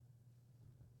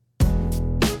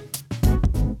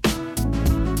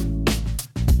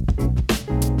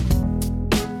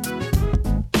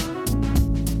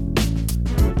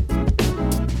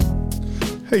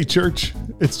Hey church,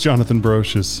 it's Jonathan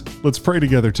Brocious. Let's pray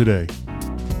together today.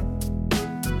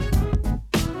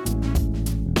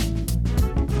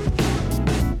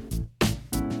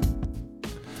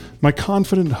 My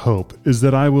confident hope is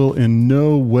that I will in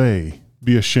no way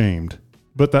be ashamed,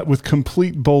 but that with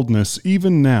complete boldness,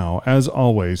 even now, as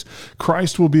always,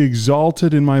 Christ will be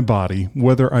exalted in my body,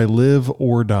 whether I live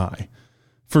or die.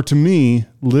 For to me,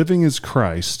 living is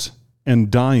Christ,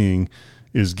 and dying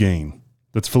is gain.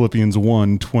 That's Philippians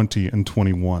 1, 20 and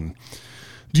 21.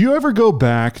 Do you ever go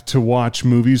back to watch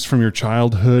movies from your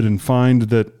childhood and find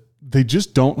that they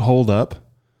just don't hold up?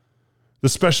 The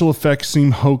special effects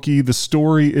seem hokey, the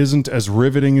story isn't as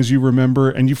riveting as you remember,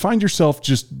 and you find yourself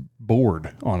just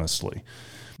bored, honestly.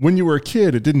 When you were a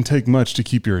kid, it didn't take much to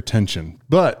keep your attention,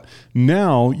 but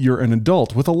now you're an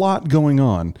adult with a lot going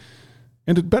on,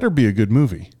 and it better be a good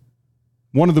movie.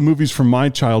 One of the movies from my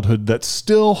childhood that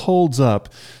still holds up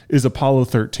is Apollo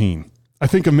 13. I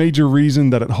think a major reason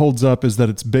that it holds up is that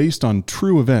it's based on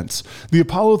true events. The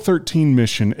Apollo 13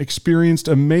 mission experienced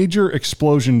a major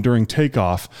explosion during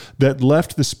takeoff that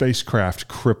left the spacecraft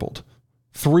crippled.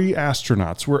 3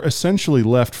 astronauts were essentially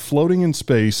left floating in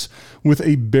space with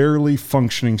a barely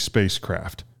functioning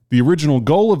spacecraft. The original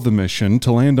goal of the mission,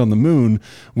 to land on the moon,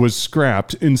 was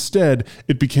scrapped. Instead,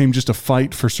 it became just a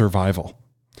fight for survival.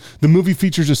 The movie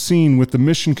features a scene with the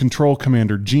mission control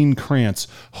commander, Gene Kranz,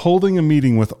 holding a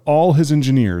meeting with all his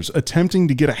engineers, attempting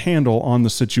to get a handle on the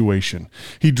situation.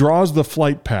 He draws the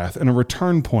flight path and a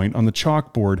return point on the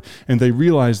chalkboard, and they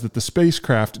realize that the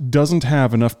spacecraft doesn't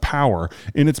have enough power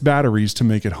in its batteries to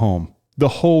make it home. The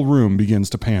whole room begins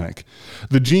to panic.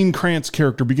 The Gene Kranz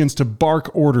character begins to bark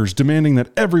orders, demanding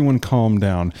that everyone calm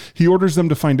down. He orders them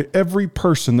to find every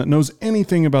person that knows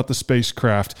anything about the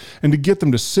spacecraft and to get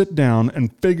them to sit down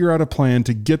and figure out a plan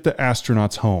to get the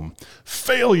astronauts home.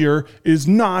 Failure is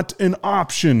not an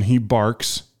option, he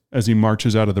barks as he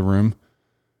marches out of the room.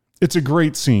 It's a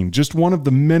great scene, just one of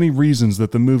the many reasons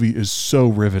that the movie is so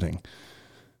riveting.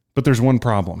 But there's one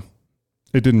problem.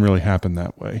 It didn't really happen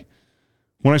that way.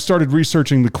 When I started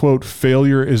researching the quote,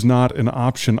 "failure is not an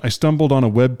option," I stumbled on a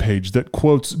webpage that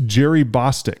quotes Jerry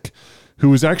Bostick, who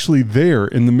was actually there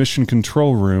in the mission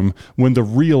control room when the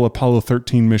real Apollo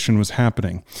 13 mission was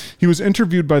happening. He was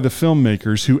interviewed by the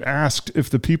filmmakers who asked if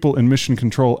the people in mission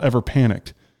control ever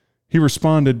panicked. He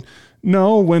responded,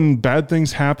 "No, when bad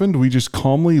things happened, we just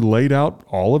calmly laid out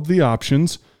all of the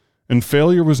options, and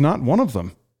failure was not one of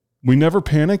them. We never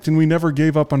panicked and we never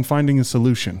gave up on finding a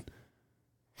solution."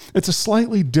 It's a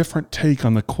slightly different take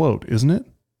on the quote, isn't it?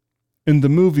 In the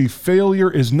movie,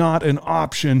 failure is not an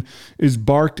option is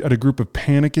barked at a group of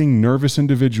panicking, nervous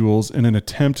individuals in an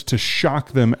attempt to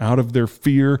shock them out of their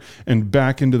fear and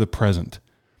back into the present.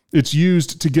 It's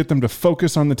used to get them to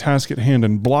focus on the task at hand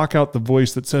and block out the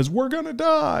voice that says, "We're going to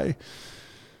die."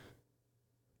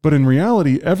 But in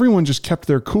reality, everyone just kept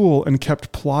their cool and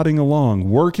kept plodding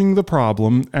along, working the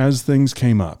problem as things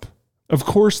came up. Of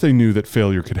course they knew that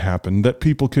failure could happen, that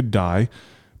people could die,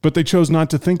 but they chose not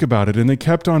to think about it, and they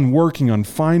kept on working on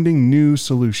finding new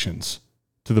solutions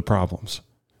to the problems.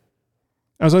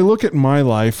 As I look at my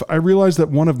life, I realize that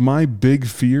one of my big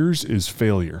fears is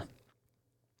failure.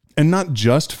 And not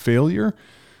just failure,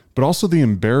 but also the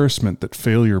embarrassment that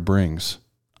failure brings.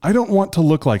 I don't want to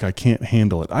look like I can't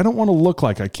handle it. I don't want to look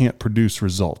like I can't produce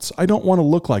results. I don't want to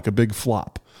look like a big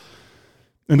flop.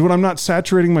 And when I'm not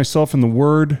saturating myself in the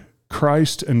Word,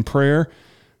 Christ, and prayer,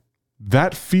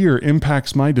 that fear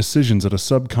impacts my decisions at a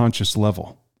subconscious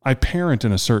level. I parent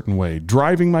in a certain way,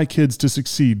 driving my kids to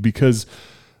succeed because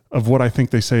of what I think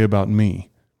they say about me.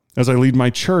 As I lead my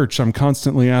church, I'm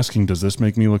constantly asking, does this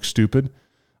make me look stupid?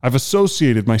 I've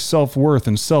associated my self-worth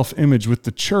and self-image with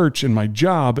the church and my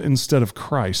job instead of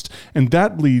Christ, and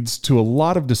that leads to a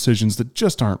lot of decisions that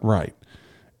just aren't right.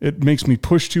 It makes me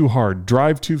push too hard,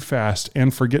 drive too fast,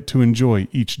 and forget to enjoy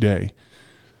each day.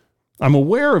 I'm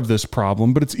aware of this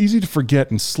problem, but it's easy to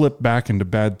forget and slip back into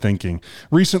bad thinking.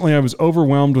 Recently, I was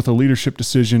overwhelmed with a leadership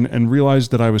decision and realized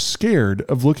that I was scared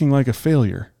of looking like a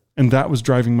failure, and that was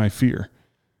driving my fear.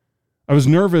 I was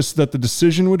nervous that the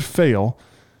decision would fail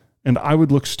and I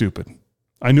would look stupid.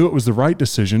 I knew it was the right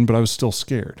decision, but I was still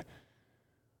scared.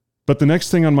 But the next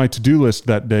thing on my to-do list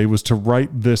that day was to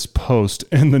write this post.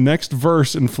 And the next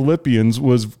verse in Philippians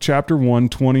was chapter 1,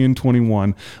 20 and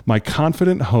 21. My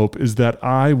confident hope is that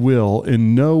I will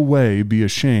in no way be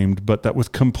ashamed, but that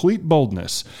with complete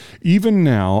boldness, even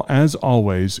now, as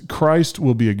always, Christ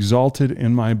will be exalted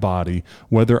in my body,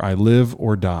 whether I live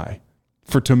or die.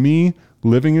 For to me,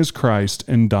 living is Christ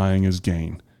and dying is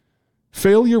gain.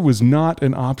 Failure was not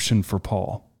an option for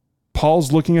Paul.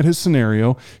 Paul's looking at his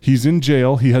scenario. He's in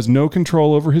jail. He has no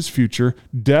control over his future.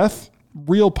 Death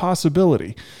real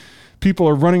possibility. People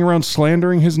are running around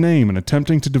slandering his name and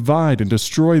attempting to divide and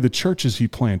destroy the churches he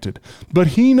planted. But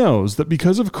he knows that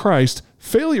because of Christ,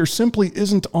 failure simply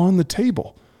isn't on the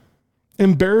table.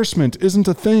 Embarrassment isn't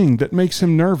a thing that makes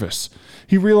him nervous.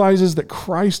 He realizes that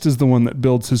Christ is the one that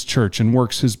builds his church and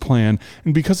works his plan,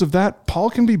 and because of that, Paul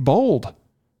can be bold.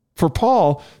 For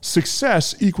Paul,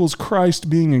 success equals Christ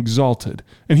being exalted,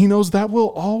 and he knows that will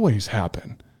always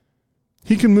happen.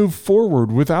 He can move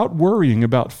forward without worrying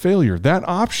about failure. That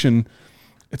option,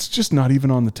 it's just not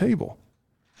even on the table.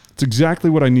 It's exactly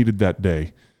what I needed that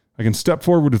day. I can step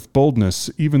forward with boldness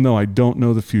even though I don't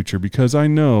know the future, because I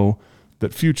know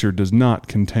that future does not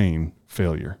contain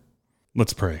failure.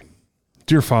 Let's pray.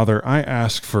 Dear Father, I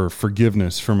ask for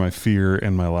forgiveness for my fear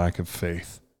and my lack of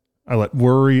faith. I let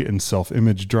worry and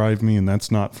self-image drive me, and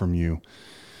that's not from you.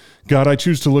 God, I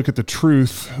choose to look at the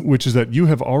truth, which is that you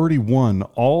have already won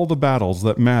all the battles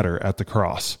that matter at the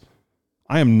cross.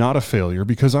 I am not a failure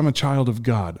because I'm a child of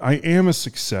God. I am a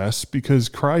success because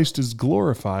Christ is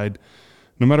glorified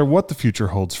no matter what the future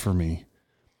holds for me.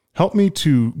 Help me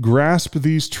to grasp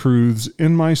these truths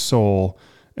in my soul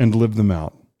and live them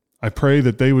out. I pray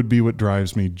that they would be what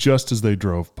drives me, just as they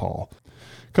drove Paul.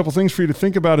 A couple things for you to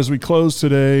think about as we close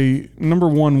today. Number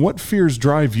one, what fears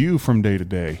drive you from day to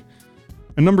day?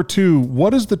 And number two,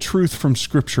 what is the truth from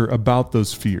Scripture about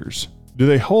those fears? Do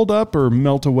they hold up or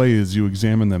melt away as you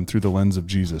examine them through the lens of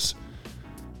Jesus?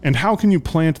 And how can you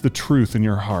plant the truth in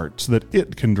your heart so that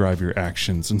it can drive your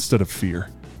actions instead of fear?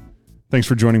 Thanks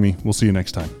for joining me. We'll see you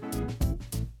next time.